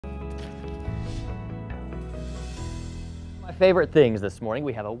My favorite things this morning,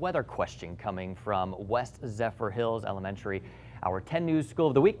 we have a weather question coming from West Zephyr Hills Elementary, our 10 News School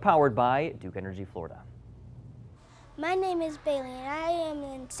of the Week, powered by Duke Energy Florida. My name is Bailey, and I am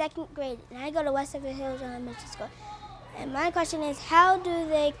in 2nd grade, and I go to West Zephyr Hills Elementary School. And my question is, how do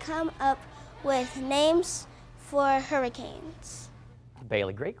they come up with names for hurricanes?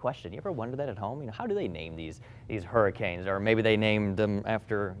 Bailey, great question. You ever wonder that at home? You know, how do they name these hurricanes? Or maybe they named them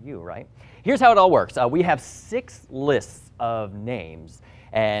after you, right? Here's how it all works. We have 6 lists of names,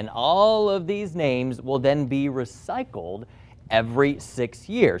 and all of these names will then be recycled every 6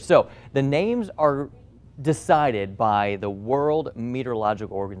 years. So the names are decided by the World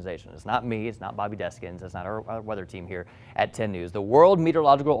Meteorological Organization. It's not me, it's not Bobby Deskins, it's not our weather team here at 10 News. The World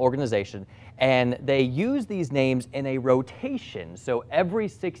Meteorological Organization, and they use these names in a rotation. So every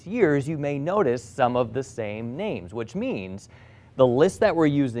 6 years you may notice some of the same names, which means the list that we're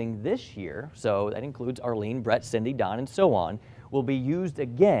using this year, so that includes Arlene, Brett, Cindy, Don, and so on, will be used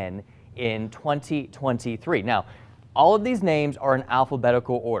again in 2023. Now, all of these names are in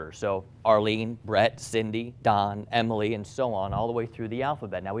alphabetical order, so Arlene, Brett, Cindy, Don, Emily, and so on, all the way through the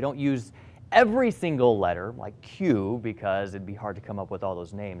alphabet. Now, we don't use every single letter, like Q, because it'd be hard to come up with all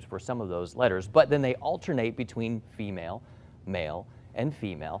those names for some of those letters, but then they alternate between female, male, and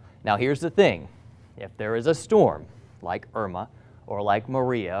female. Now, here's the thing. If there is a storm, like Irma, or like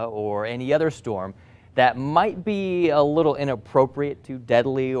Maria, or any other storm, that might be a little inappropriate, too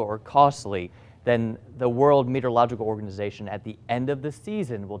deadly, or costly, then the World Meteorological Organization at the end of the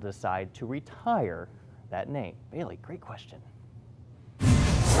season will decide to retire that name. Bailey, great question.